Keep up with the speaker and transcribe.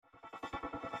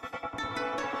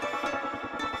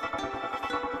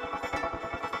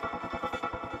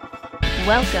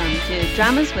Welcome to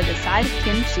Dramas with a Side of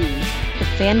Kimchi, the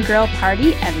fangirl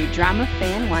party every drama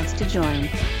fan wants to join.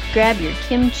 Grab your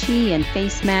kimchi and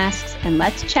face masks and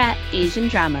let's chat Asian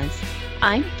dramas.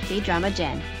 I'm K-Drama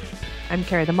Jen. I'm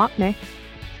Kara the Mockney.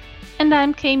 And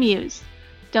I'm K Muse.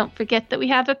 Don't forget that we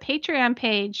have a Patreon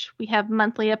page. We have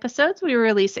monthly episodes we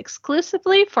release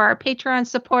exclusively for our Patreon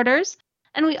supporters.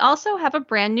 And we also have a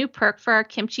brand new perk for our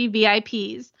Kimchi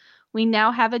VIPs. We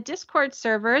now have a Discord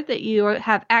server that you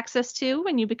have access to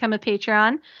when you become a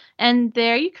Patreon. And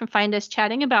there you can find us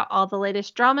chatting about all the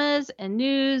latest dramas and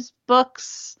news,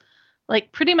 books,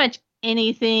 like pretty much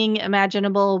anything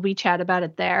imaginable. We chat about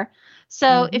it there.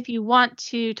 So if you want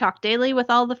to talk daily with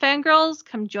all the fangirls,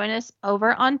 come join us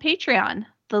over on Patreon.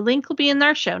 The link will be in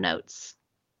our show notes.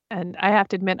 And I have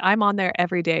to admit, I'm on there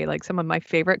every day. Like some of my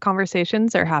favorite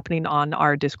conversations are happening on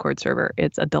our Discord server.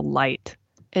 It's a delight.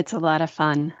 It's a lot of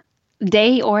fun.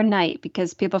 Day or night,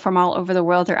 because people from all over the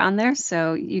world are on there.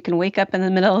 So you can wake up in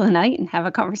the middle of the night and have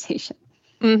a conversation.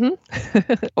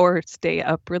 Or stay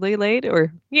up really late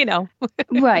or, you know.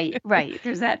 Right.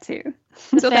 There's that too.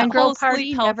 So that fangirl whole party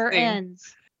sleep health never thing.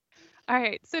 ends. All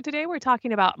right. So today we're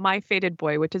talking about My Fated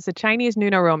Boy, which is a Chinese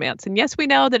Nuno romance. And yes, we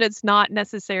know that it's not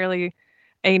necessarily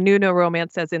a Nuno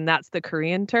romance as in that's the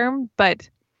Korean term, but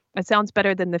it sounds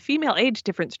better than the female age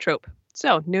difference trope.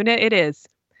 So Nuna it is.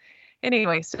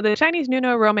 Anyway, so the Chinese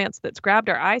Nuno romance that's grabbed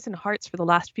our eyes and hearts for the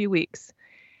last few weeks.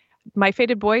 My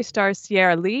Fated Boy stars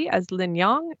Sierra Lee as Lin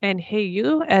Yang and Hei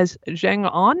Yu as Zheng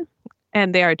An,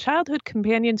 and they are childhood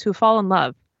companions who fall in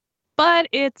love. But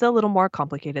it's a little more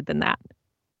complicated than that.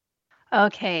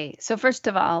 Okay, so first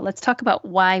of all, let's talk about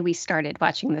why we started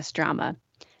watching this drama.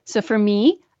 So for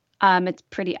me, it's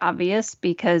pretty obvious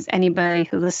because anybody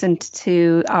who listened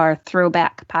to our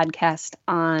throwback podcast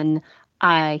on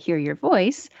I Hear Your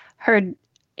Voice heard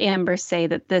Amber say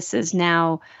that this is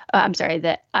now,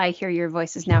 that I Hear Your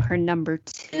Voice is now her number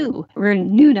 2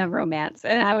 Nuna romance.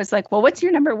 And I was like, well, what's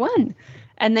your number 1?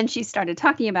 And then she started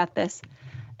talking about this.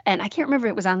 And I can't remember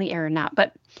if it was on the air or not.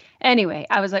 But anyway,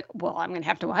 I was like, well, I'm going to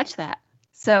have to watch that.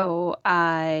 So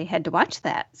I had to watch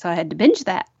that. So I had to binge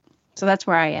that. So that's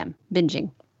where I am,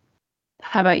 binging.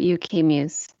 How about you, K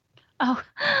Muse? Oh,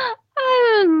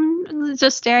 I'm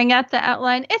just staring at the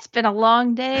outline. It's been a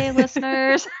long day,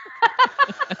 listeners.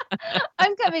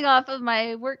 I'm coming off of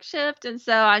my work shift, and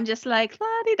so I'm just like,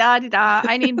 la-di-da-di-da.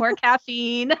 I need more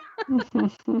caffeine.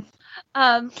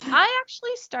 I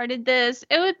actually started this.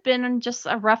 It had been just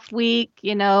a rough week.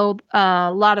 You know,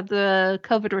 a lot of the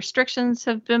COVID restrictions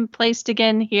have been placed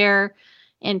again here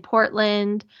in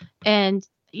Portland. And,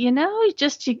 you know,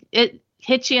 it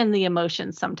hits you in the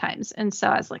emotions sometimes. And so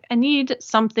I was like, I need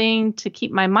something to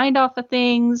keep my mind off of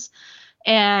things.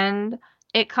 And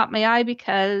it caught my eye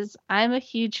because I'm a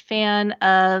huge fan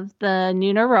of the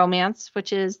Nuna romance,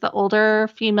 which is the older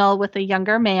female with a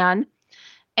younger man.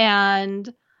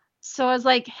 And so I was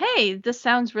like, hey, this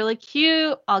sounds really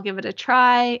cute. I'll give it a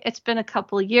try. It's been a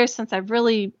couple of years since I've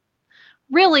really,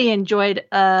 really enjoyed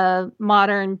a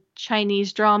modern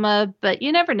Chinese drama, but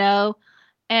you never know.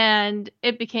 And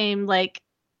it became like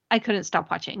I couldn't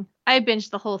stop watching. I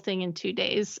binged the whole thing in 2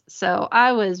 days. So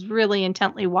I was really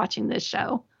intently watching this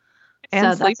show.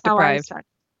 And so sleep deprived.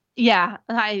 Yeah,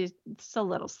 it's a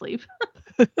little sleep.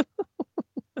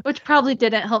 Which probably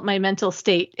didn't help my mental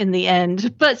state in the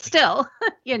end, but still,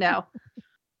 you know.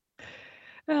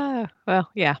 Well,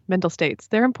 yeah, mental states.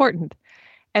 They're important.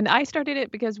 And I started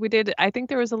it because I think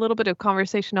there was a little bit of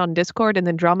conversation on Discord and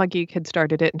then Drama Geek had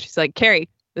started it. And she's like, Carrie,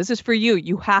 this is for you.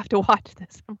 You have to watch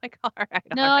this. I'm like, all right.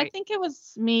 No, I think it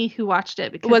was me who watched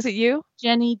it. Because was it you?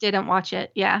 Jenny didn't watch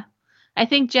it. Yeah. I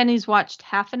think Jenny's watched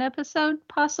half an episode,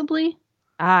 possibly.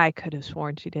 I could have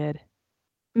sworn she did.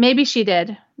 Maybe she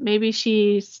did. Maybe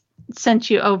she sent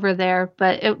you over there,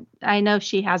 but I know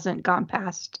she hasn't gone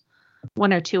past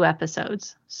 1 or 2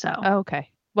 episodes. So okay.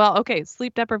 Well, okay.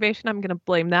 Sleep deprivation. I'm going to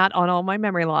blame that on all my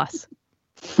memory loss.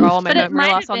 Or all my memory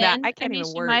loss on that. I can't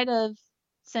even word. She might have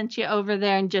sent you over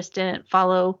there and just didn't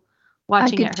follow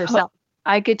watching it herself.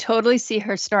 I could totally see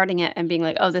her starting it and being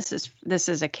like, "Oh, this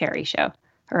is a Carrie show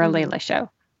or a Layla show."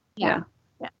 Yeah.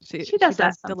 She does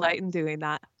delight in doing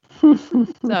that.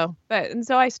 So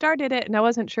I started it and I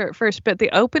wasn't sure at first, but the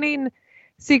opening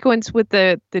sequence with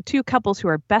the 2 couples who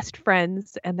are best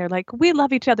friends and they're like, we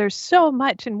love each other so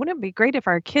much and wouldn't it be great if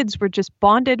our kids were just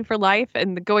bonded for life,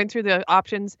 and going through the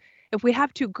options. If we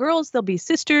have 2 girls, they'll be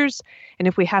sisters. And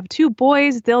if we have 2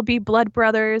 boys, they'll be blood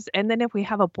brothers. And then if we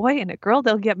have a boy and a girl,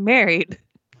 they'll get married.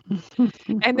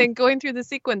 And then going through the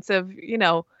sequence of, you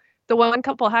know, the one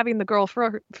couple having the girl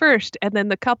first, and then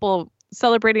the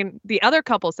other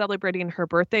couple celebrating her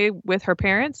birthday with her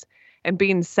parents. and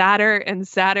being sadder and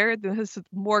sadder. There's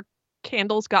more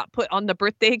candles got put on the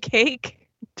birthday cake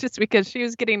just because she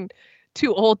was getting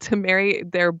too old to marry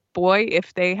their boy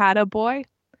if they had a boy.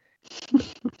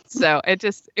 So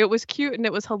it was cute and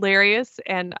it was hilarious.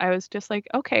 And I was just like,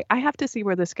 okay, I have to see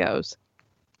where this goes.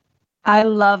 I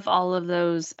love all of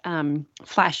those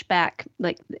flashback,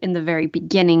 like in the very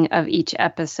beginning of each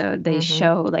episode, they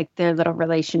show like their little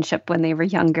relationship when they were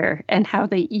younger and how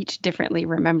they each differently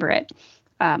remember it.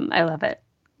 I love it.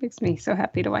 Makes me so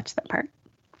happy to watch that part.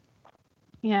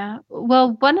 Yeah.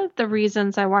 Well, one of the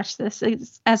reasons I watched this,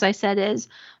 is, as I said, is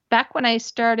back when I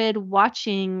started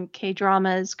watching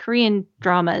K-dramas, Korean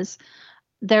dramas,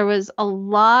 there was a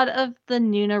lot of the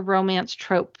Nuna romance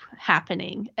trope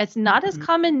happening. It's not as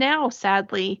common now,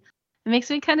 sadly. It makes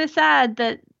me kind of sad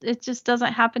that it just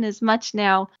doesn't happen as much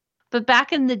now. But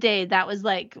back in the day, that was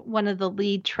like one of the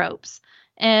lead tropes.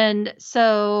 And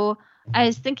so I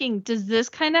was thinking, does this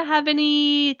kind of have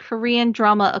any Korean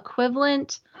drama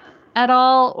equivalent at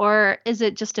all? Or is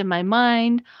it just in my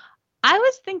mind? I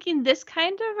was thinking this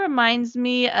kind of reminds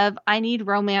me of I Need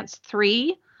Romance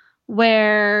 3,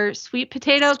 where Sweet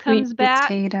Potato comes back.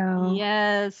 Potato.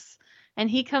 Yes. And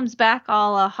he comes back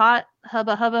all a hot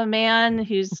hubba hubba man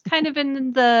who's kind of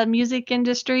in the music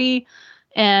industry,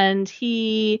 and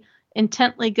he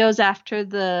intently goes after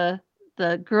the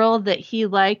girl that he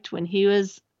liked when he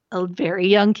was a very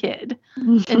young kid.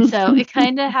 And so it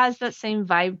kind of has that same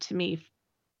vibe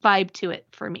to it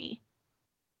for me.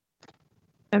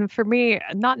 And for me,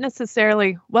 not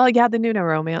necessarily, well, yeah, the Nuna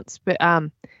romance, but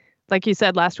like you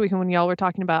said last week when y'all were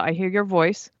talking about I Hear Your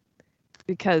Voice,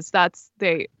 because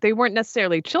they weren't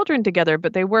necessarily children together,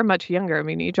 but they were much younger. I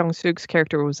mean, Lee Jong-suk's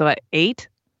character was 8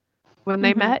 when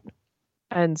they met.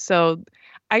 And so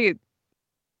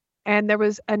and there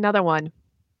was another one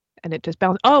and it just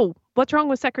bounced. Oh, What's Wrong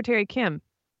with Secretary Kim?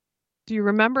 Do you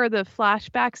remember the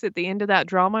flashbacks at the end of that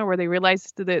drama where they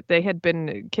realized that they had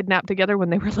been kidnapped together when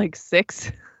they were like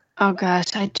 6? Oh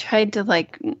gosh, I tried to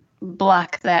like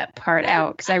block that part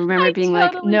out because I remember being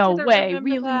like, no way,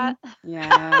 really? That.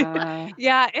 Yeah.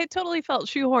 Yeah, it totally felt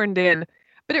shoehorned in.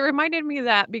 But it reminded me of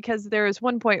that because there was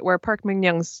one point where Park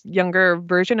Min-young's younger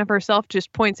version of herself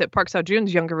just points at Park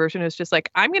Seo-joon's younger version. It's just like,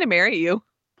 I'm going to marry you.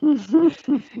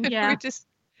 Yeah.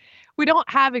 We don't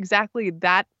have exactly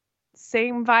that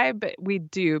same vibe, but we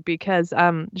do because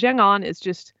Jang-on is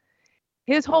just,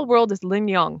 his whole world is Lin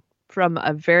Young from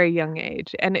a very young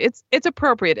age. And it's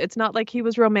appropriate. It's not like he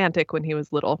was romantic when he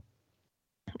was little.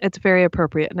 It's very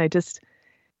appropriate.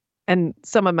 And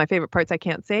some of my favorite parts I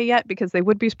can't say yet because they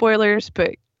would be spoilers,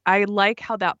 but I like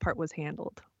how that part was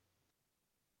handled.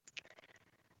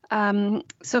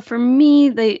 So for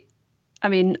me,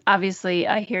 obviously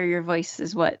I Hear Your Voice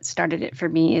is what started it for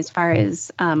me as far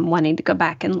as wanting to go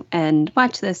back and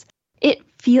watch this.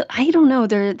 I don't know,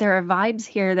 there are vibes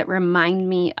here that remind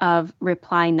me of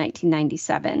Reply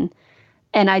 1997.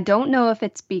 And I don't know if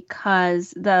it's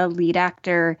because the lead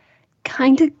actor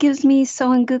kind of gives me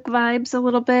Seung-gook vibes a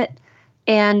little bit.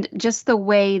 And just the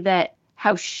way that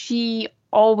how she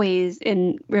always,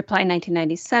 in Reply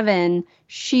 1997,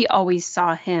 she always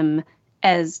saw him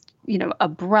as, a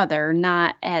brother,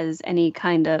 not as any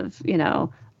kind of,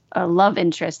 a love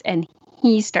interest. And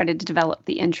he started to develop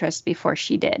the interest before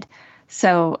she did.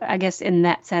 So I guess in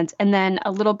that sense, and then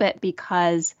a little bit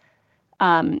because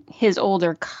his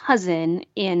older cousin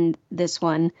in this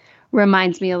one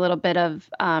reminds me a little bit of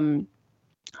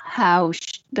how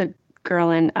the girl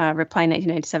in Reply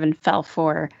 1997 fell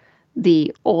for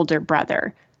the older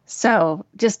brother. So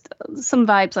just some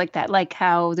vibes like that, like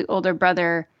how the older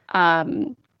brother, I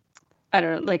don't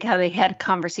know, like how they had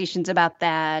conversations about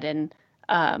that, and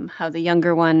how the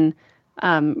younger one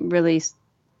really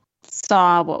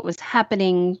saw what was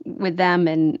happening with them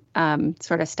and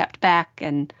sort of stepped back.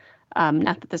 And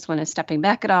not that this one is stepping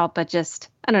back at all, but just,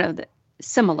 I don't know,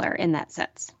 similar in that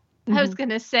sense. I was going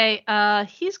to say,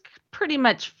 he's pretty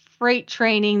much freight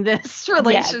training this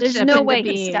relationship. Yeah, there's no way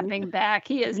he's stepping back.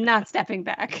 He is not stepping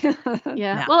back.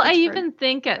 Yeah. Well, I even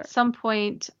think at some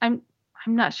point, I'm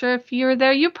not sure if you were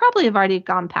there. You probably have already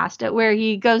gone past it, where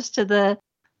he goes to the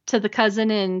cousin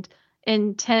and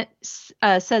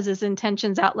says his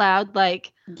intentions out loud,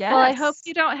 like, yes. Well, I hope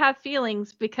you don't have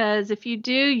feelings, because if you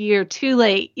do, you're too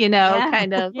late,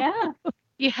 kind of. Yeah.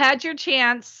 You had your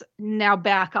chance, now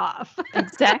back off.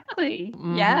 Exactly.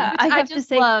 Yeah. I have to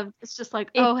say, it's just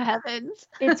like, oh heavens.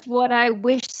 It's what I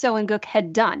wish Seung-gook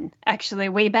had done, actually,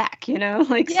 way back,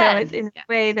 like, yes. So in a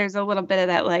way, there's a little bit of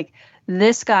that, like,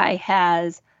 this guy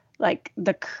has like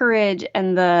the courage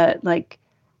and the, like,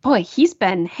 boy, he's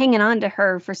been hanging on to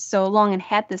her for so long and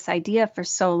had this idea for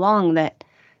so long that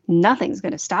nothing's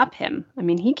going to stop him. I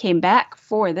mean, he came back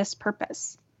for this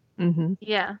purpose. Mm-hmm.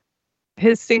 Yeah.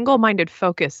 His single-minded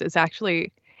focus is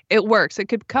actually, it works. It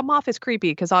could come off as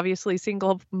creepy because obviously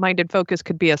single-minded focus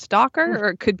could be a stalker or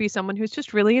it could be someone who's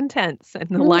just really intense and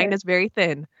the line is very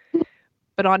thin.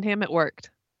 But on him, it worked.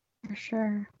 For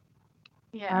sure.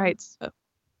 Yeah. All right.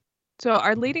 So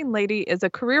our leading lady is a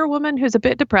career woman who's a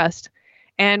bit depressed.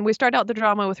 And we start out the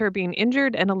drama with her being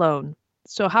injured and alone.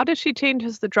 So how does she change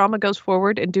as the drama goes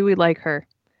forward, and do we like her?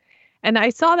 And I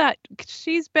saw that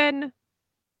she's been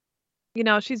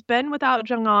without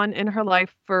Jung-on in her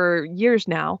life for years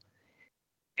now.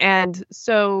 And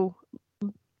so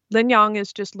Lin Yang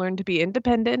has just learned to be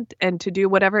independent and to do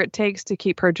whatever it takes to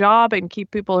keep her job and keep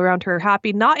people around her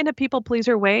happy, not in a people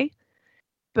pleaser way,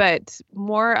 but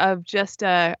more of just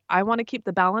I want to keep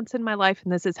the balance in my life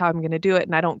and this is how I'm going to do it.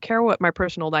 And I don't care what my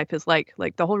personal life is like.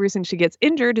 Like the whole reason she gets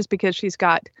injured is because she's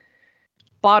got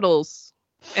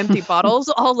empty bottles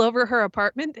all over her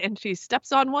apartment and she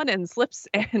steps on one and slips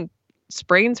and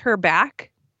sprains her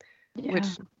back, which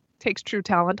takes true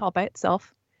talent all by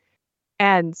itself.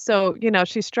 And so,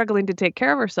 she's struggling to take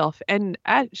care of herself. And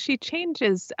she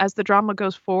changes as the drama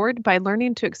goes forward by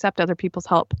learning to accept other people's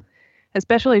help,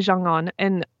 especially Jung-on,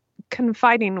 and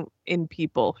confiding in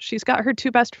people. She's got her two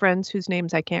best friends whose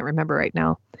names I can't remember right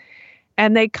now.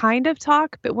 And they kind of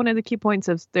talk, but one of the key points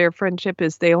of their friendship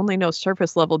is they only know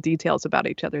surface level details about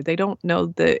each other. They don't know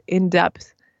the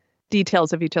in-depth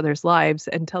details of each other's lives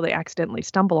until they accidentally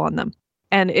stumble on them.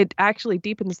 And it actually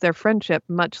deepens their friendship,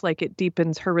 much like it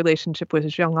deepens her relationship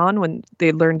with Jung-on when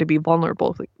they learn to be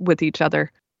vulnerable with each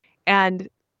other. And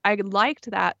I liked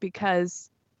that because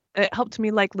it helped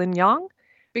me like Lin Yang,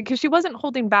 because she wasn't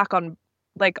holding back on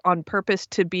purpose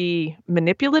to be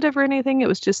manipulative or anything. It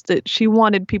was just that she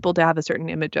wanted people to have a certain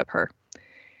image of her.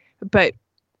 But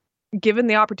given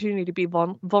the opportunity to be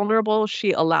vulnerable,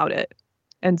 she allowed it.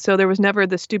 And so there was never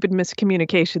the stupid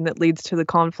miscommunication that leads to the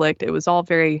conflict. It was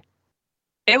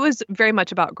very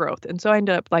much about growth. And so I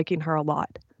ended up liking her a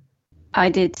lot. I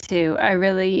did too. I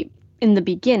really, in the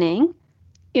beginning,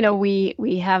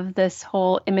 we have this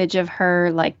whole image of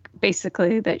her, like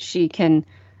basically that she can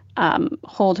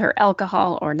hold her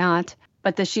alcohol or not,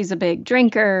 but that she's a big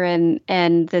drinker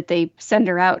and that they send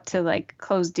her out to like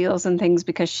close deals and things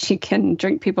because she can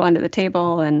drink people under the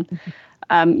table. And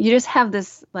you just have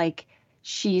this, like,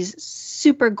 she's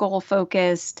super goal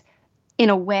focused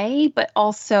in a way, but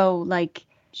also like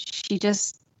she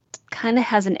just kind of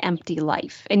has an empty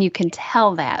life. And you can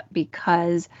tell that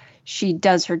because she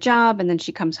does her job and then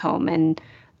she comes home and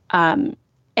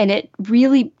it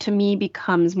really, to me,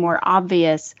 becomes more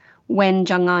obvious when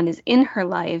Jung-on is in her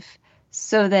life,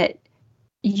 so that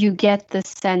you get the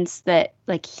sense that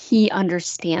like he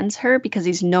understands her because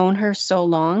he's known her so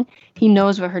long. He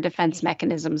knows what her defense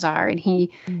mechanisms are, and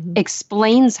he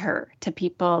explains her to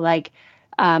people like,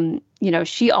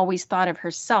 she always thought of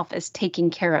herself as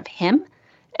taking care of him.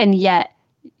 And yet,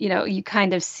 you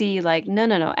kind of see like,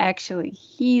 no, actually,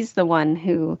 he's the one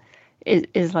who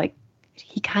is like,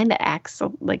 he kind of acts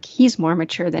like he's more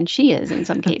mature than she is in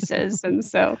some cases. And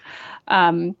so,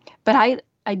 but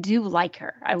I do like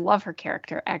her. I love her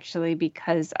character, actually,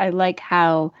 because I like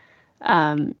how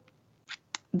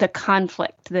the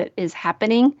conflict that is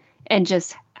happening and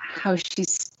just how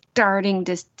she's starting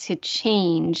to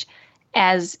change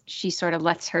as she sort of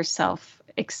lets herself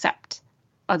accept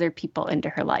other people into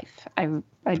her life.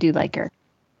 I do like her.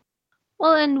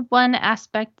 Well, and one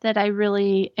aspect that I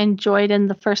really enjoyed in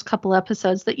the first couple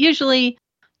episodes that usually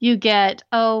you get,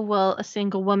 a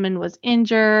single woman was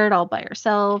injured all by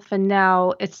herself, and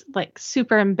now it's like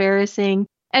super embarrassing.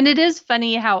 And it is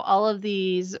funny how all of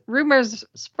these rumors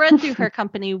spread through her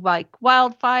company like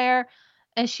wildfire,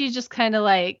 and she just kind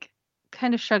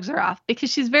of shrugs her off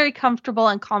because she's very comfortable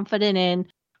and confident in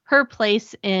her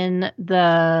place in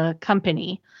the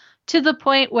company, to the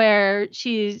point where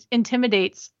she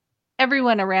intimidates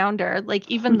everyone around her, like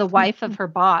even the wife of her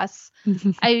boss.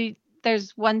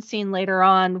 There's one scene later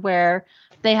on where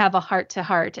they have a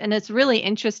heart-to-heart, and it's really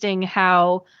interesting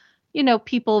how,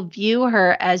 people view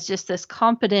her as just this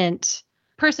competent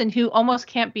person who almost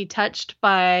can't be touched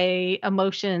by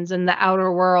emotions and the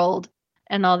outer world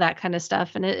and all that kind of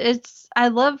stuff. And I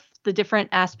love the different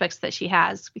aspects that she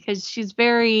has because she's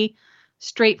very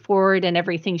straightforward in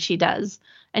everything she does.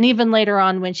 And even later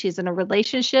on when she's in a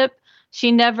relationship,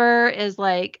 she never is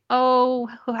like, who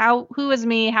is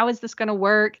me? How is this going to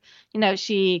work?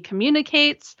 She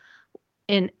communicates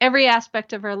in every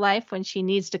aspect of her life when she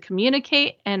needs to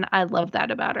communicate. And I love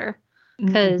that about her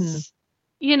because,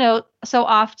 so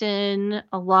often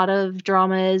a lot of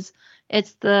dramas,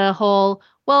 it's the whole,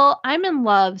 well, I'm in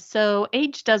love, so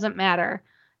age doesn't matter.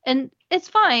 And it's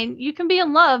fine. You can be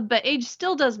in love, but age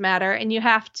still does matter. And you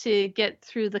have to get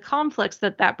through the conflicts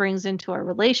that brings into a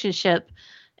relationship.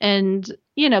 And,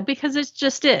 because it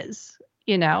just is,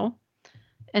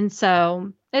 And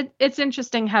so it's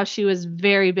interesting how she was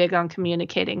very big on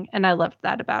communicating. And I loved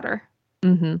that about her.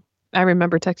 Mm-hmm. I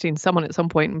remember texting someone at some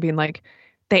point and being like,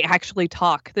 they actually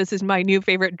talk. This is my new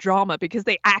favorite drama because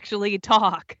they actually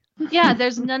talk. Yeah,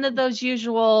 there's none of those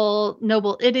usual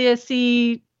noble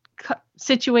idiocy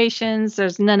situations.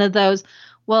 There's none of those.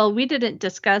 Well, we didn't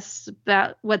discuss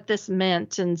about what this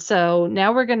meant, and so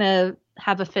now we're going to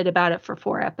have a fit about it for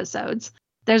 4 episodes.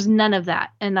 There's none of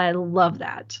that, and I love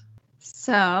that.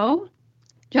 So,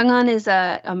 Jung-an is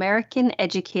an American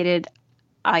educated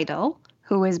idol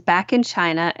who is back in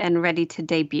China and ready to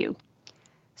debut.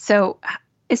 So,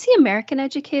 is he American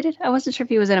educated? I wasn't sure if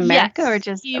he was in America or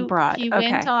just abroad. He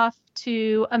went off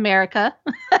to America.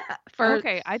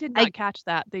 Okay, I did not catch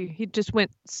that. He just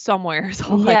went somewhere.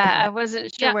 Like I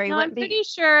wasn't sure where he went. I'm pretty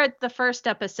sure at the first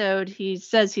episode he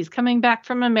says he's coming back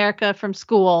from America from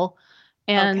school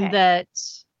and that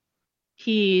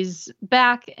he's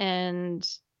back and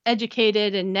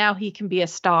educated and now he can be a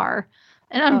star.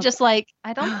 And I'm just like,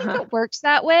 I don't think it works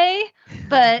that way,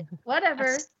 but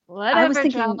whatever.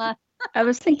 Drama. I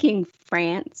was thinking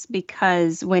France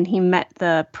because when he met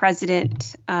the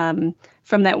president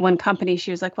from that one company,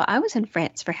 she was like, well, I was in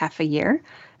France for half a year.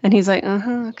 And he's like,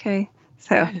 okay.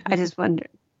 So I just wondered.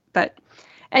 But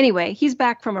anyway, he's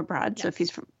back from abroad. Yes. So if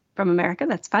he's from America,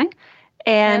 that's fine.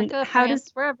 And America, how France,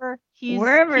 does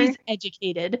wherever he's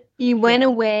educated. He went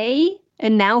away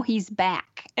and now he's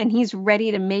back and he's ready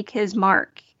to make his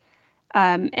mark.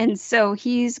 And so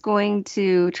he's going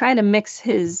to try to mix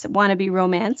his wannabe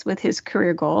romance with his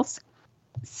career goals.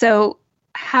 So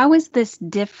how is this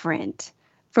different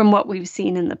from what we've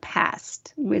seen in the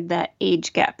past with that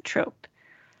age gap trope?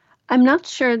 I'm not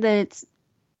sure that it's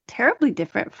terribly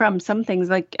different from some things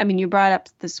like, you brought up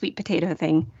the sweet potato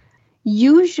thing.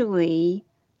 Usually,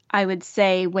 I would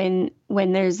say when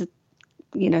there's,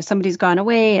 somebody's gone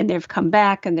away and they've come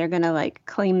back and they're going to like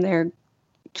claim their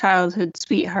childhood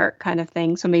sweetheart kind of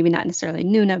thing. So maybe not necessarily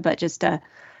Nuna, but just a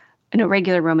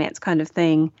regular romance kind of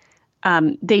thing.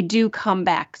 They do come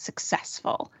back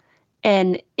successful.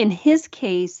 And in his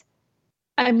case,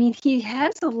 he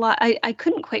has a lot. I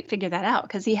couldn't quite figure that out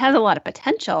because he has a lot of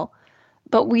potential.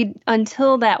 But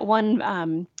until that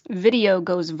one video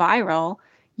goes viral,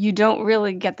 you don't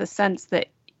really get the sense that,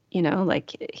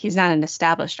 he's not an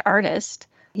established artist.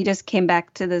 He just came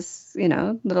back to this,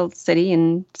 little city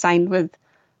and signed with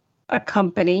a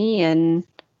company. And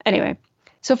anyway,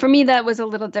 so for me, that was a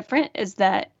little different, is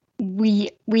that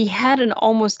we had an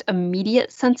almost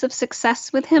immediate sense of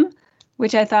success with him,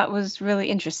 which I thought was really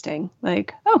interesting.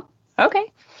 Like, oh,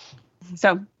 okay.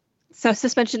 So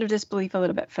suspension of disbelief a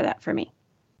little bit for that for me.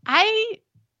 I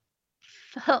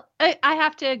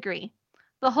have to agree.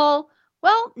 The whole,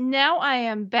 well, now I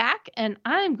am back and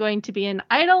I'm going to be an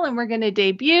idol and we're going to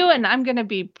debut and I'm going to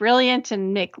be brilliant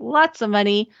and make lots of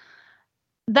money.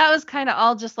 That was kind of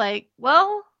all just like,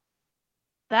 well,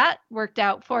 that worked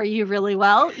out for you really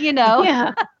well,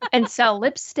 Yeah. And sell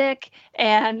lipstick.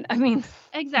 And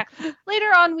exactly.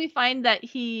 Later on, we find that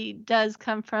he does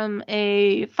come from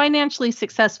a financially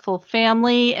successful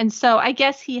family. And so I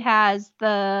guess he has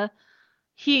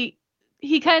he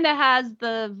kind of has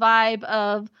the vibe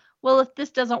of, well, if this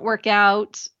doesn't work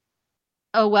out,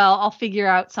 oh, well, I'll figure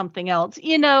out something else,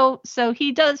 so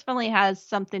he definitely has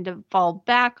something to fall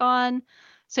back on.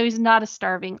 So he's not a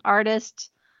starving artist,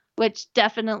 which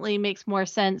definitely makes more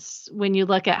sense when you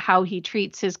look at how he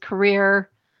treats his career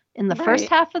in the first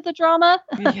half of the drama.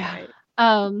 Yeah.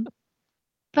 But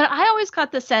I always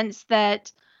got the sense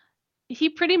that he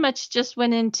pretty much just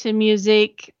went into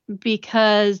music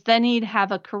because then he'd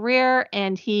have a career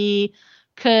and he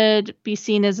could be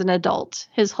seen as an adult.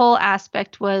 His whole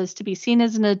aspect was to be seen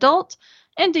as an adult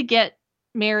and to get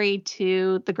married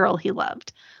to the girl he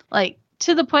loved. Like,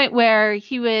 to the point where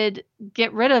he would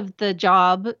get rid of the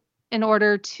job in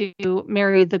order to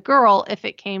marry the girl if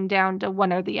it came down to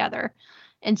one or the other.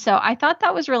 And so I thought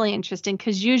that was really interesting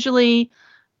because usually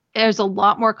there's a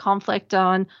lot more conflict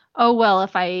on, oh, well,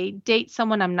 if I date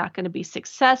someone, I'm not going to be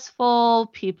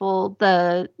successful.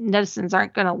 The netizens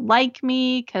aren't going to like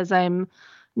me because I'm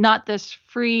not this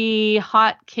free,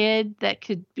 hot kid that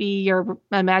could be your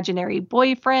imaginary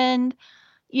boyfriend.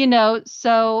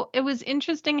 So it was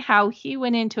interesting how he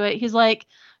went into it. He's like,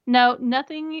 no,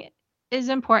 nothing is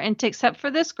important except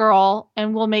for this girl,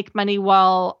 and we'll make money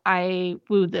while I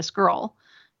woo this girl.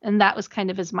 And that was kind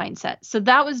of his mindset. So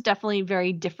that was definitely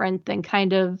very different than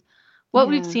kind of what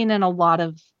we've seen in a lot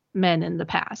of men in the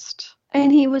past.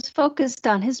 And he was focused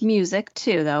on his music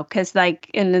too, though, because like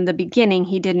in the beginning,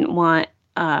 he didn't want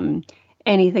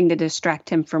anything to distract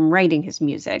him from writing his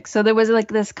music. So there was like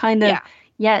this kind of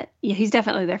yeah, he's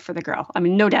definitely there for the girl. I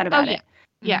mean, no doubt about it.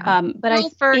 Yeah. But girl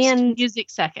first, music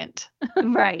second.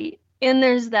 Right. And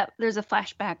there's a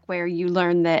flashback where you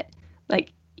learn that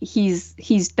like he's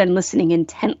been listening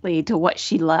intently to what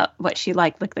she liked,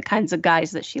 like the kinds of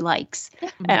guys that she likes.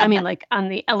 I mean, like on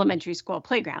the elementary school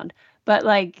playground. But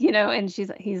like, and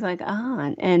he's like,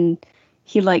 and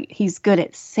he's good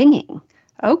at singing.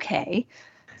 Okay.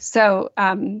 So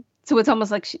it's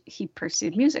almost like he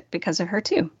pursued music because of her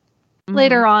too.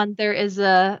 Later on, there is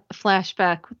a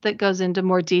flashback that goes into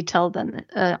more detail than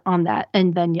on that,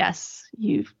 and then yes,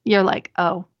 you're like,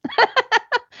 oh,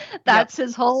 that's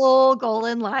his whole goal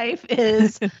in life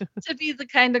is to be the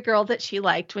kind of girl that she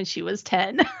liked when she was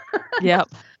 10. Yep.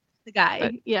 The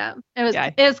guy, it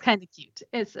was kind of cute.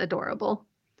 It's adorable.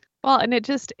 Well, and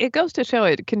it goes to show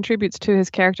it contributes to his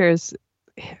characters.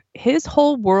 His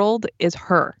whole world is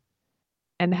her,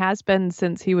 and has been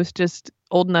since he was just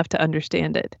old enough to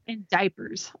understand it. In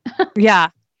diapers. Yeah.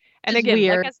 And again,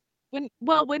 weird.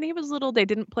 Like when he was little, they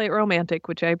didn't play it romantic,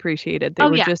 which I appreciated. They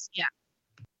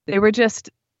were just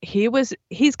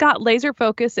he's got laser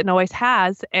focus and always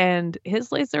has, and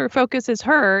his laser focus is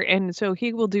her, and so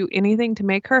he will do anything to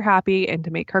make her happy and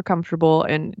to make her comfortable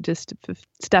and just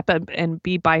step up and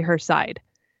be by her side.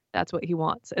 That's what he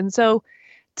wants. And so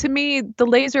to me, the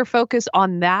laser focus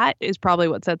on that is probably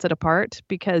what sets it apart,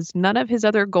 because none of his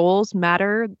other goals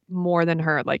matter more than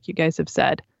her, like you guys have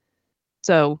said.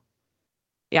 So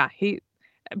yeah, he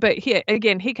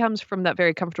comes from that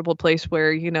very comfortable place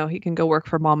where, he can go work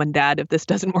for mom and dad if this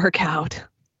doesn't work out.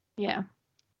 Yeah.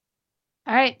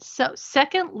 All right. So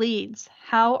second leads,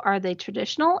 how are they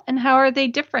traditional and how are they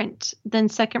different than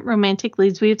second romantic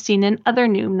leads we've seen in other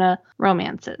Noomna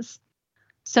romances?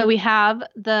 So we have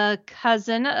the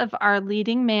cousin of our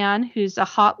leading man who's a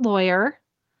hot lawyer,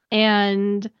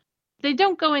 and they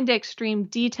don't go into extreme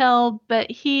detail, but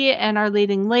he and our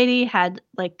leading lady had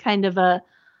like kind of a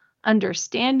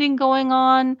understanding going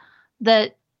on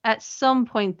that at some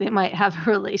point they might have a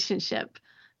relationship,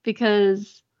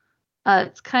 because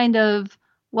it's kind of,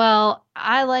 well,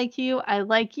 I like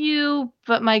you,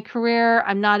 but my career,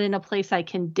 I'm not in a place I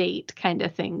can date kind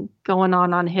of thing going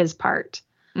on his part.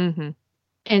 Mm-hmm.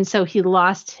 And so he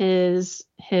lost his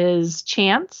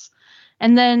chance.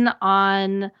 And then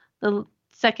on the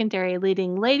secondary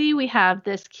leading lady, we have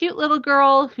this cute little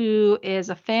girl who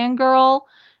is a fangirl,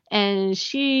 and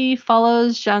she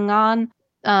follows Zhang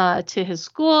An to his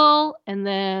school. And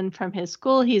then from his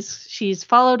school, she's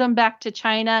followed him back to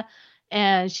China,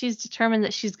 and she's determined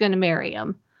that she's going to marry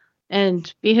him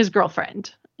and be his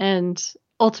girlfriend and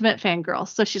ultimate fangirl.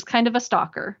 So she's kind of a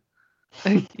stalker.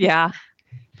 Yeah.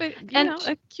 But,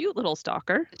 a cute little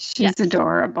stalker. She's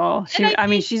adorable.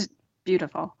 She's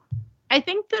beautiful. I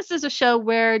think this is a show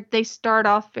where they start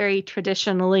off very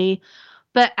traditionally,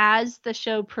 but as the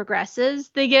show progresses,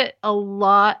 they get a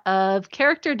lot of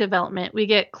character development. We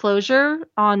get closure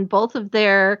on both of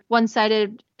their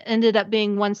ended up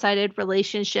being one-sided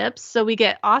relationships. So we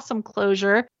get awesome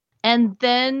closure. And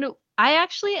then I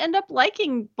actually end up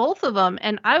liking both of them.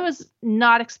 And I was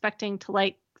not expecting to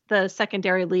like the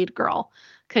secondary lead girl,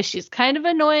 because she's kind of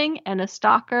annoying and a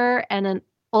stalker and an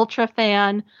ultra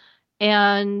fan.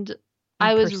 And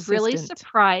I was really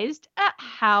surprised at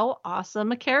how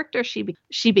awesome a character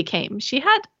she became. She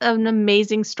had an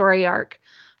amazing story arc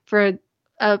for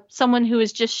someone who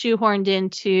was just shoehorned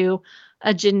into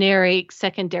a generic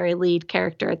secondary lead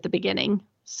character at the beginning.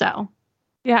 So,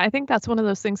 yeah, I think that's one of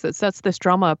those things that sets this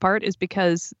drama apart, is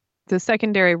because the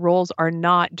secondary roles are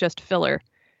not just filler.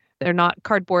 They're not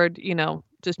cardboard,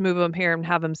 just move them here and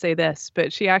have them say this.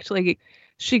 But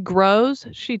she grows,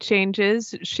 she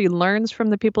changes, she learns from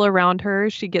the people around her.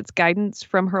 She gets guidance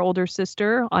from her older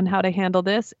sister on how to handle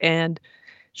this. And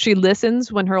she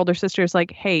listens when her older sister is like,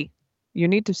 hey, you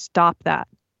need to stop that.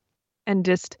 And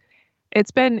just, it's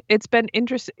been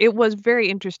interesting. It was very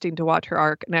interesting to watch her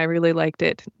arc, and I really liked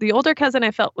it. The older cousin,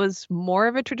 I felt, was more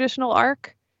of a traditional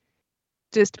arc,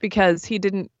 just because he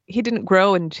didn't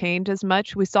grow and change as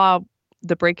much. We saw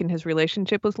the break in his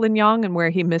relationship with Lin Yang and where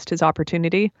he missed his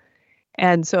opportunity.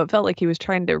 And so it felt like he was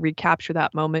trying to recapture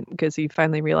that moment because he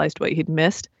finally realized what he'd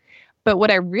missed. But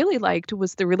what I really liked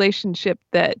was the relationship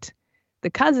that the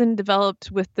cousin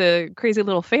developed with the crazy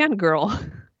little fangirl.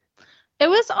 It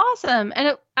was awesome.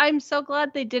 And I'm so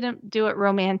glad they didn't do it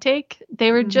romantic.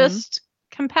 They were just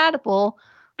compatible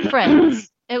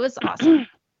friends. It was awesome.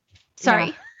 Sorry.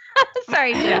 Yeah.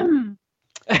 Sorry. Yeah.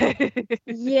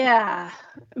 Yeah.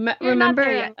 You're Remember not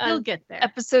there yet. You'll get there.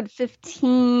 episode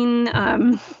 15?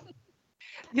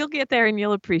 You'll get there and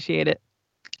you'll appreciate it.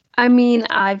 I mean,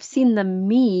 I've seen them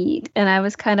meet, and I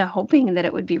was kind of hoping that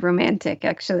it would be romantic,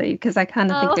 actually, because I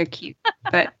kind of think they're cute.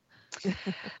 But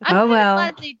I'm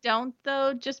glad they don't,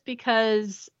 though, just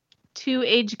because 2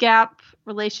 age gap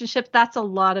relationship, that's a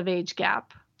lot of age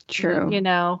gap. True. You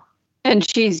know. And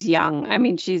she's young. I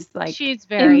mean, she's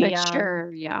very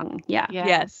immature, young. Yeah.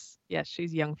 Yes,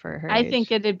 she's young for her age. I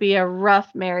think it'd be a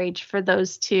rough marriage for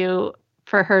those two,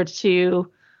 for her to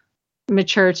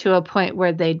mature to a point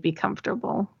where they'd be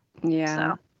comfortable. Yeah.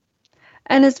 So.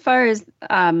 And as far as,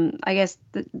 I guess,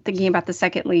 thinking about the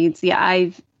second leads,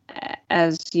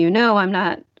 as you know, I'm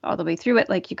not all the way through it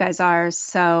like you guys are.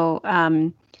 So,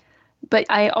 but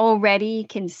I already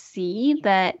can see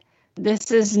that this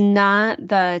is not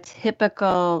the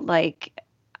typical,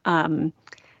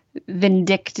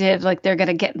 vindictive, like they're going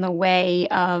to get in the way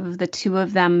of the two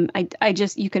of them.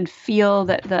 You can feel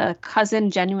that the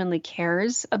cousin genuinely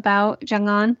cares about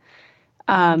Jung-an.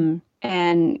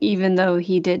 And even though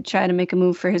he did try to make a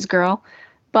move for his girl,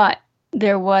 but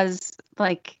there was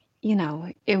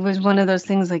it was one of those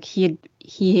things like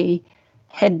he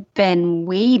had been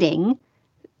waiting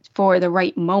for the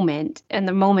right moment, and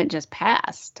the moment just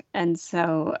passed. And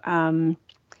so I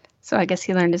guess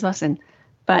he learned his lesson.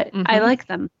 But I like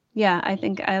them. Yeah, I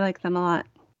think I like them a lot.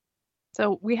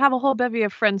 So we have a whole bevy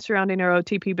of friends surrounding our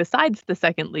OTP besides the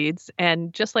second leads.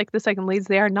 And just like the second leads,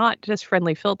 they are not just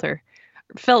friendly filler.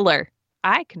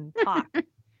 I can talk.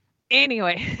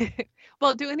 Anyway,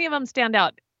 well, do any of them stand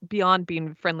out beyond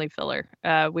being friendly filler?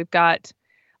 We've got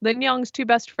Lin Young's 2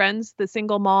 best friends, the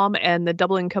single mom and the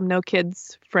double income no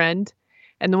kids friend.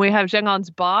 And then we have Jung-an's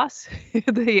boss,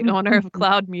 the owner of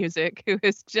Cloud Music, who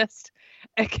is just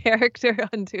a character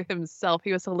unto himself.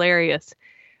 He was hilarious.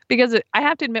 Because I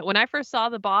have to admit, when I first saw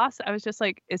the boss, I was just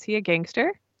like, is he a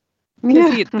gangster?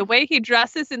 Because the way he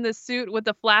dresses in the suit with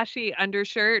the flashy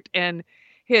undershirt and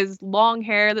his long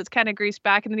hair that's kind of greased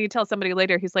back. And then he tells somebody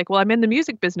later, he's like, well, I'm in the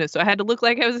music business, so I had to look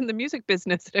like I was in the music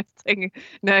business. And I'm saying,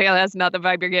 no, yeah, that's not the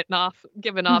vibe you're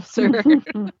giving off, sir.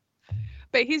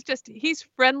 But he's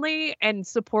friendly and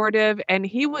supportive. And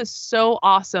he was so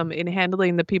awesome in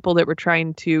handling the people that were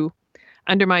trying to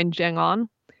undermine Jung-an.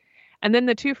 And then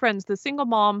the 2 friends, the single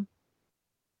mom.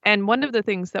 And one of the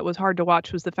things that was hard to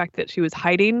watch was the fact that she was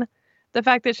hiding the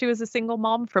fact that she was a single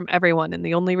mom from everyone. And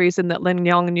the only reason that Lin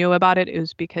Young knew about it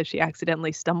is because she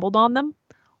accidentally stumbled on them.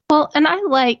 Well, and I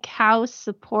like how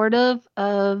supportive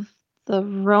of the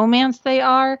romance they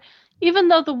are, even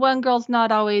though the one girl's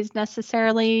not always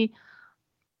necessarily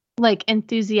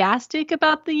enthusiastic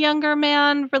about the younger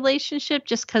man relationship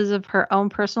just because of her own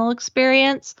personal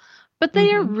experience. But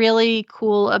they are really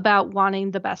cool about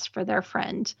wanting the best for their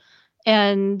friend.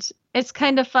 And it's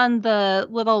kind of fun, the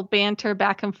little banter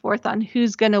back and forth on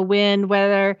who's going to win,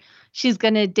 whether she's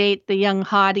going to date the young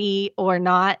hottie or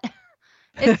not.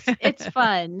 It's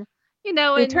fun.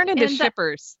 They turn into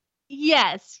shippers.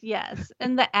 Yes.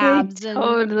 And the abs. They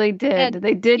totally did.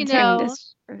 They did turn into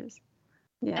shippers.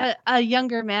 Yeah. A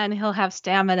younger man, he'll have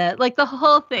stamina. Like the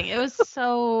whole thing. It was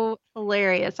so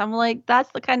hilarious. I'm like,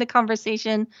 that's the kind of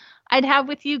conversation I'd have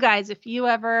with you guys if you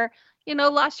ever,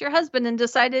 lost your husband and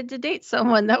decided to date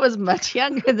someone that was much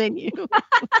younger than you.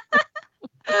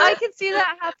 I can see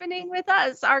that happening with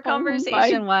us, our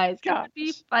conversation wise. It would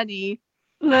be funny.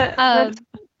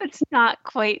 It's not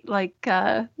quite like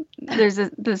there's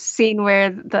the scene where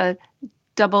the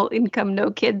double income no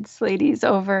kids lady's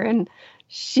over and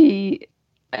she's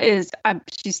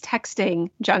texting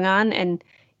Jung-an and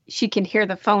she can hear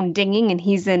the phone dinging and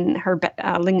he's in her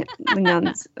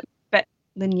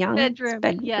Lin Young's bedroom.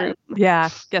 Yeah,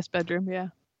 guest bedroom. Yeah.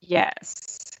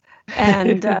 Yes,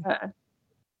 and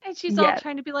and she's all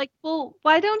trying to be like, well,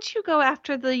 why don't you go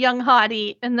after the young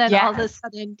hottie? And then all of a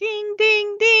sudden, ding,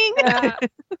 ding, ding.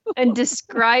 And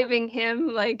describing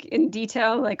him in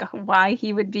detail, why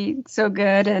he would be so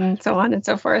good and so on and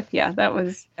so forth. Yeah, that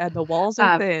was. And the walls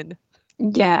are thin.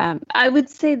 Yeah, I would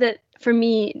say that for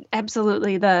me,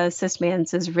 absolutely, the cis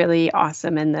mans is really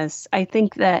awesome in this. I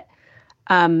think that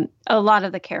a lot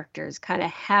of the characters kind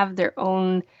of have their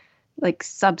own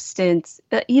substance.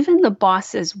 Even the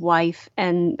boss's wife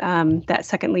and that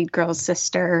second lead girl's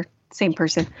sister, same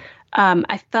person.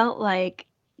 I felt like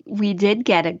we did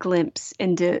get a glimpse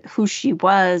into who she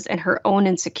was and her own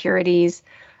insecurities,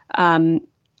 and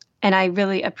I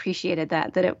really appreciated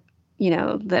that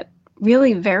that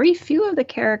really very few of the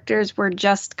characters were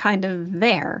just kind of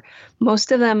there.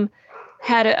 Most of them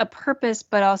had a purpose,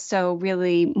 but also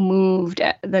really moved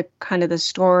the kind of the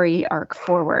story arc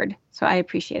forward. So I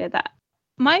appreciated that.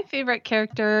 My favorite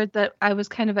character that I was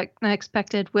kind of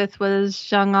unexpected with was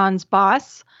Zhang An's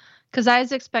boss, because I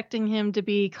was expecting him to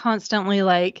be constantly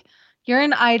like, "You're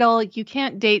an idol. You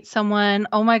can't date someone.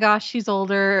 Oh my gosh, she's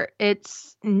older.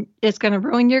 It's going to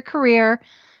ruin your career."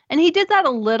 And he did that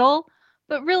a little,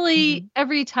 but really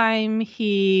every time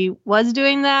he was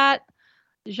doing that,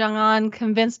 Zhang An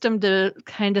convinced him to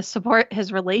kind of support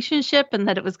his relationship and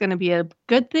that it was going to be a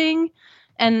good thing.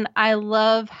 And I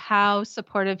love how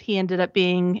supportive he ended up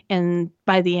being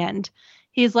by the end.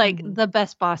 He's like the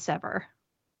best boss ever.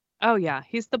 Oh, yeah.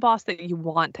 He's the boss that you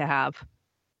want to have.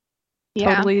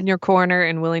 Yeah. Totally in your corner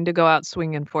and willing to go out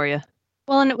swinging for you.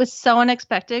 Well, and it was so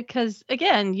unexpected because,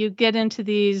 again, you get into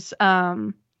these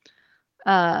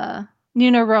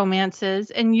romances,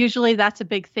 and usually that's a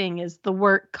big thing is the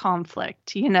work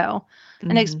conflict, and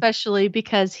especially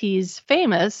because he's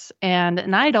famous and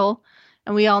an idol,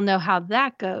 and we all know how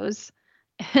that goes.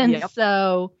 And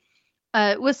so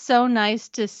it was so nice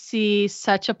to see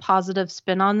such a positive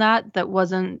spin on that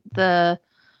wasn't the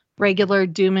regular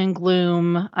doom and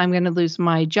gloom. I'm going to lose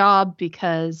my job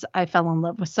because I fell in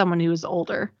love with someone who was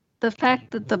older. The fact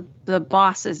that the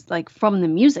boss is like from the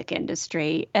music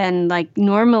industry, and like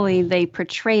normally they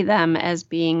portray them as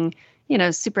being,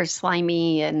 super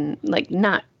slimy and like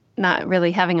not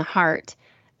really having a heart,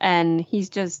 and he's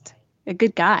just a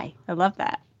good guy. I love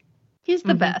that. He's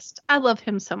the best. I love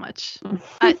him so much.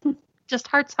 Just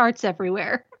hearts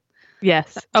everywhere.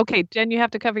 Yes. Okay, Jen, you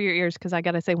have to cover your ears because I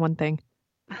got to say one thing.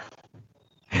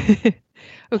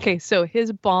 Okay, so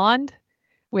his bond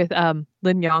with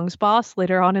Lin Yang's boss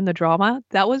later on in the drama,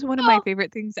 that was one of my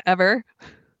favorite things ever.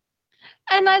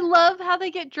 And I love how they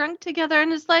get drunk together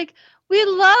and it's like, we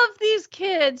love these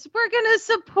kids. We're going to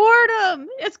support them.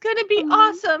 It's going to be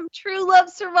awesome. True love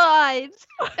survives.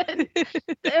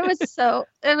 It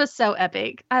was so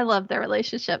epic. I love their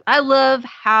relationship. I love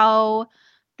how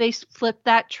they flipped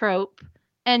that trope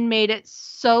and made it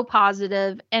so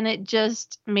positive, and it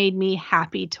just made me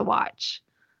happy to watch.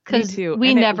 Because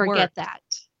we never get that.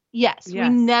 Yes, we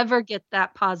never get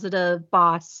that positive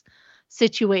boss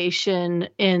situation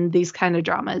in these kind of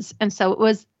dramas. And so it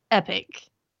was epic.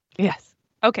 Yes.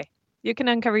 Okay. You can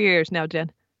uncover your ears now, Jen.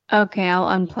 Okay, I'll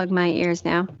unplug my ears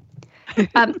now.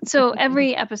 So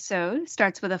every episode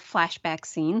starts with a flashback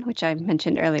scene, which I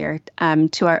mentioned earlier,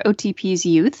 to our OTP's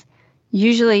youth.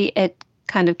 Usually it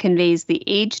kind of conveys the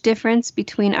age difference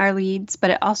between our leads,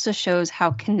 but it also shows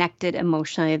how connected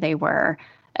emotionally they were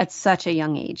at such a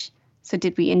young age. So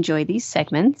did we enjoy these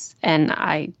segments? And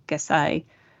I guess I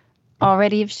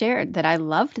already have shared that I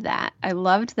loved that. I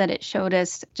loved that it showed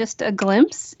us just a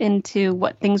glimpse into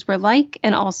what things were like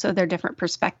and also their different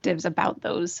perspectives about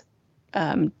those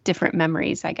different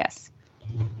memories, I guess.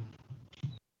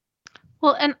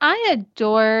 Well, and I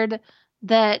adored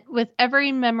that with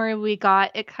every memory we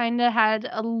got, it kind of had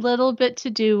a little bit to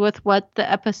do with what the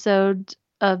episode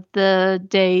of the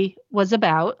day was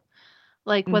about.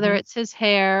 Like whether it's his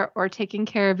hair or taking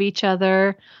care of each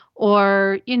other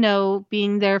or,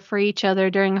 being there for each other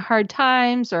during hard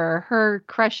times or her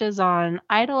crushes on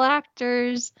idol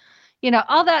actors.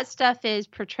 All that stuff is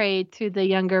portrayed through the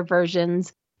younger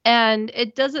versions. And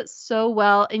it does it so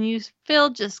well. And you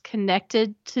feel just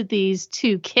connected to these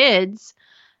two kids.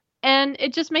 And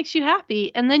it just makes you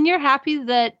happy. And then you're happy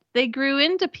that they grew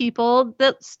into people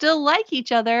that still like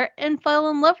each other and fell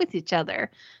in love with each other.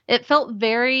 It felt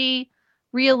very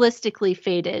realistically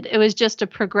fated. It was just a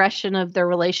progression of their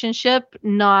relationship,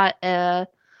 not a,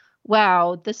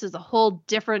 wow, this is a whole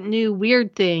different new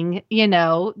weird thing,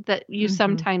 that you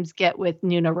sometimes get with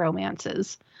Nuno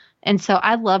romances. And so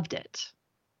I loved it.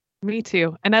 Me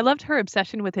too. And I loved her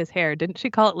obsession with his hair. Didn't she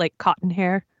call it like cotton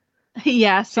hair?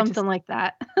 Yeah, something like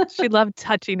that. She loved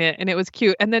touching it and it was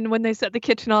cute. And then when they set the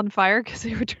kitchen on fire because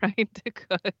they were trying to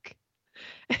cook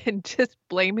and just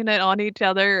blaming it on each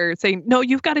other or saying, no,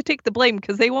 you've got to take the blame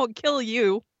because they won't kill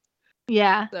you.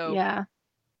 Yeah. So, yeah.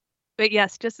 But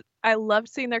yes, I loved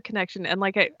seeing their connection. And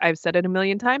like I've said it a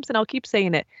million times and I'll keep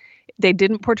saying it. They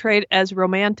didn't portray it as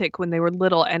romantic when they were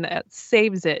little, and it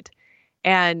saves it.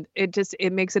 And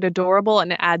it makes it adorable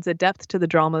and it adds a depth to the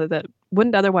drama that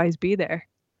wouldn't otherwise be there.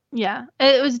 Yeah,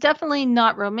 it was definitely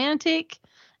not romantic.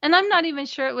 And I'm not even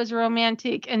sure it was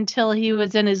romantic until he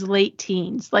was in his late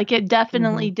teens. Like, it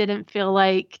definitely didn't feel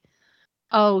like,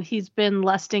 oh, he's been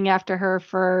lusting after her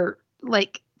for,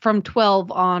 like, from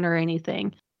 12 on or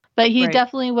anything. But he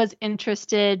definitely was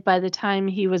interested by the time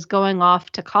he was going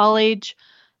off to college.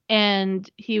 And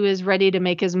he was ready to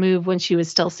make his move when she was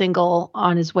still single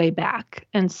on his way back.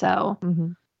 And so,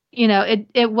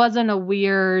 it wasn't a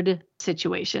weird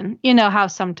situation. You know how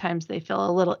sometimes they feel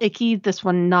a little icky. This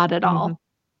one, not at all.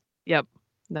 Yep.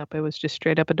 Nope, it was just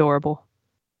straight up adorable.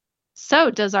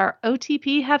 So, does our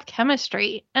OTP have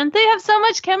chemistry? And they have so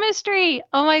much chemistry.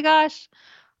 Oh my gosh.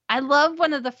 I love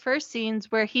one of the first scenes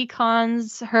where he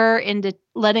cons her into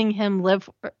letting him live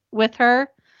with her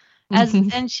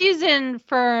and she's in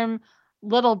firm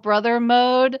little brother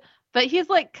mode, but he's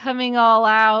like coming all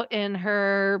out in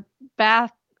her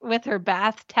bath with her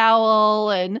bath towel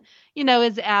and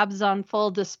his abs on full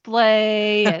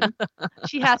display, and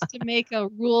she has to make a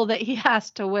rule that he has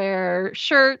to wear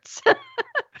shirts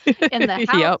in the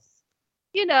house.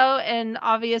 Yep. And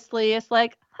obviously it's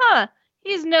like,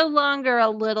 he's no longer a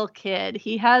little kid.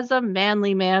 He has a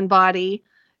manly man body.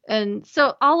 And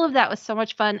so all of that was so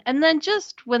much fun. And then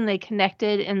just when they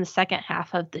connected in the second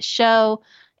half of the show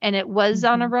and it was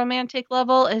on a romantic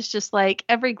level, it's just like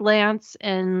every glance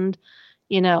and,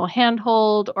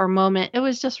 handhold or moment, it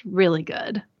was just really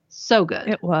good. So good.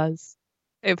 It was.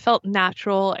 It felt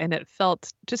natural and it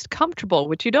felt just comfortable,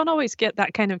 which you don't always get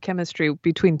that kind of chemistry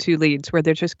between two leads where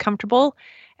they're just comfortable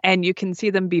and you can see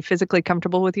them be physically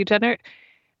comfortable with each other.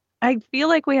 I feel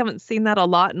like we haven't seen that a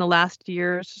lot in the last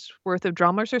year's worth of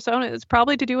dramas or so. And it's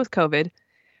probably to do with COVID,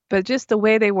 but just the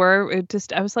way they were,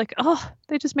 I was like, oh,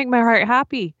 they just make my heart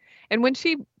happy. And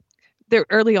they're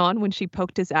early on when she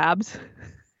poked his abs.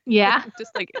 Yeah.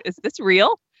 Just like, is this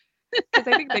real? Because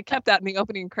I think they kept that in the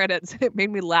opening credits. It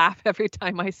made me laugh every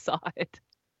time I saw it.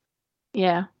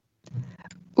 Yeah.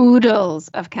 Oodles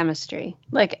of chemistry.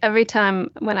 Like every time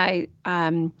when I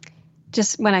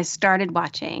started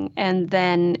watching, and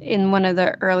then in one of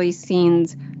the early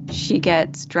scenes, she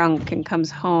gets drunk and comes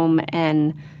home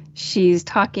and she's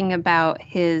talking about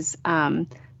his,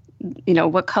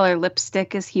 what color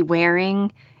lipstick is he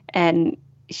wearing? And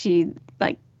she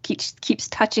like keeps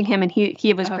touching him and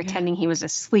he was pretending he was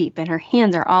asleep and her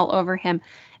hands are all over him.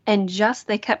 And just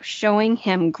they kept showing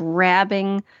him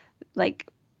grabbing like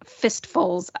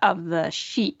fistfuls of the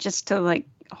sheet just to like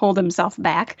hold himself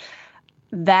back.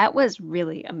 That was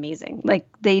really amazing. Like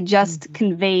they just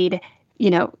conveyed,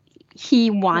 he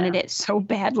wanted it so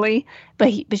badly,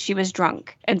 but she was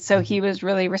drunk. And so he was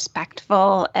really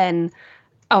respectful and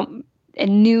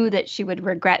knew that she would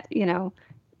regret,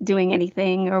 doing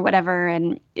anything or whatever.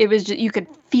 And it was just, you could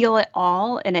feel it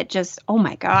all. And it just, oh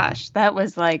my gosh, that's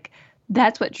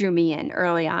what drew me in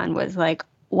early on was like,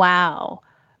 wow,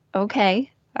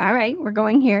 okay, all right, we're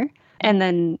going here. And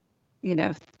then,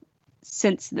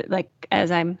 since as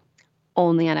I'm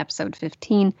only on episode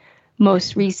 15,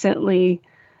 most recently,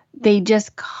 they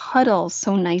just cuddle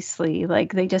so nicely.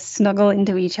 Like they just snuggle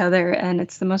into each other and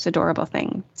it's the most adorable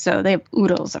thing. So they have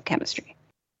oodles of chemistry.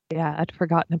 Yeah, I'd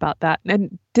forgotten about that.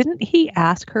 And didn't he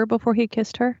ask her before he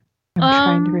kissed her? I'm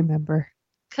trying to remember.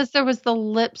 Because there was the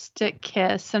lipstick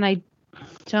kiss, and I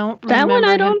don't remember that one.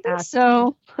 I don't think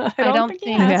so. I don't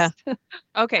think. Yeah.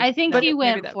 Okay. I think he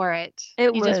went for it.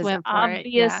 It he was just went for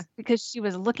obvious because she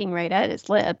was looking right at his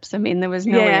lips. I mean, there was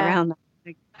no way around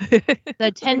that.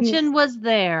 The tension was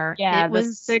there. Yeah, the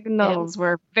signals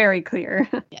were very clear.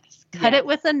 Yes. Cut it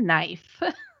with a knife.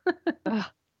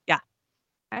 Yeah.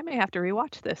 I may have to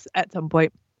rewatch this at some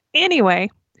point. Anyway,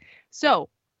 so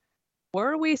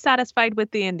were we satisfied with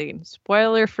the ending?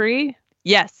 Spoiler free?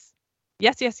 Yes.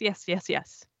 Yes.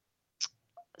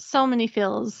 So many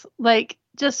feels. Like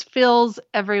just feels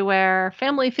everywhere.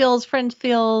 Family feels, friends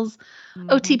feels,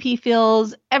 OTP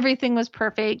feels. Everything was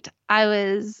perfect. I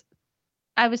was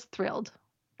thrilled.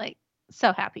 Like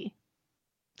so happy.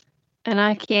 And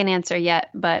I can't answer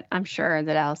yet, but I'm sure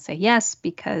that I'll say yes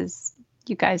because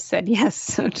you guys said yes.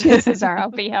 So chances are I'll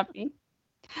be happy.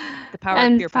 The power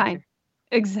of peer pressure. Fine.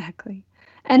 Exactly.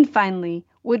 And finally,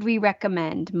 would we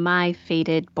recommend My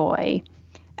Fated Boy?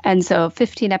 And so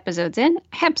 15 episodes in,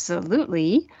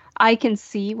 absolutely. I can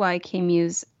see why K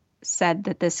Muse said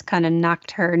that this kind of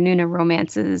knocked her Nuna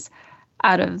romances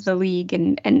out of the league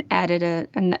and added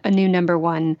a new number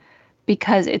one,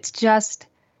 because it's just,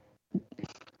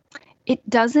 it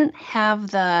doesn't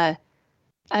have the,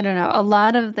 I don't know, a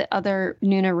lot of the other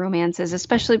Nuna romances,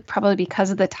 especially probably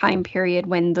because of the time period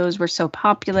when those were so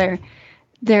popular,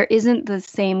 there isn't the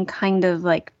same kind of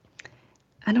like,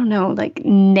 I don't know, like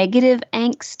negative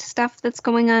angst stuff that's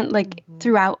going on. Like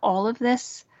throughout all of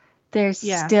this, there's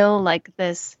still like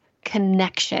this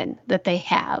connection that they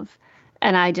have.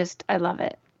 And I love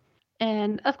it.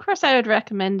 And of course I would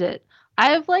recommend it.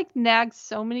 I have like nagged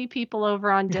so many people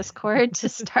over on Discord to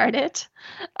start it.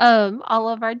 All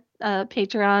of our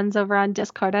Patreons over on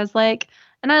Discord, I was like,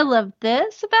 and I love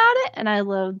this about it, and I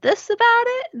love this about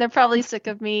it. They're probably sick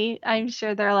of me. I'm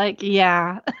sure they're like,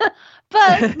 yeah.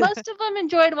 But most of them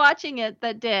enjoyed watching it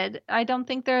that did. I don't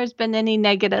think there has been any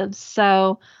negatives.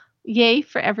 So Yay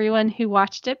for everyone who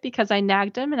watched it because I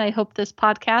nagged them, and I hope this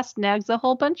podcast nags a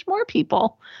whole bunch more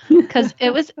people because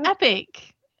it was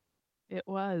epic. It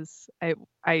was.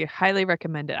 I highly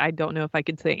recommend it. I don't know if I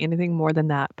could say anything more than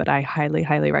that, but I highly,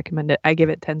 highly recommend it. I give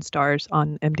it 10 stars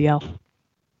on MDL.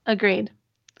 Agreed.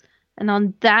 And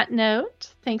on that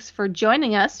note, thanks for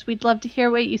joining us. We'd love to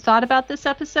hear what you thought about this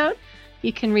episode.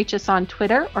 You can reach us on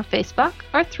Twitter or Facebook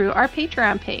or through our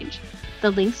Patreon page.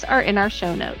 The links are in our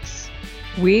show notes.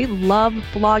 We love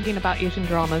blogging about Asian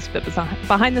dramas, but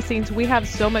behind the scenes, we have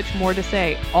so much more to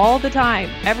say all the time,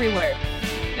 everywhere.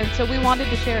 And so we wanted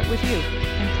to share it with you.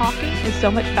 And talking is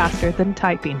so much faster than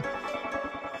typing.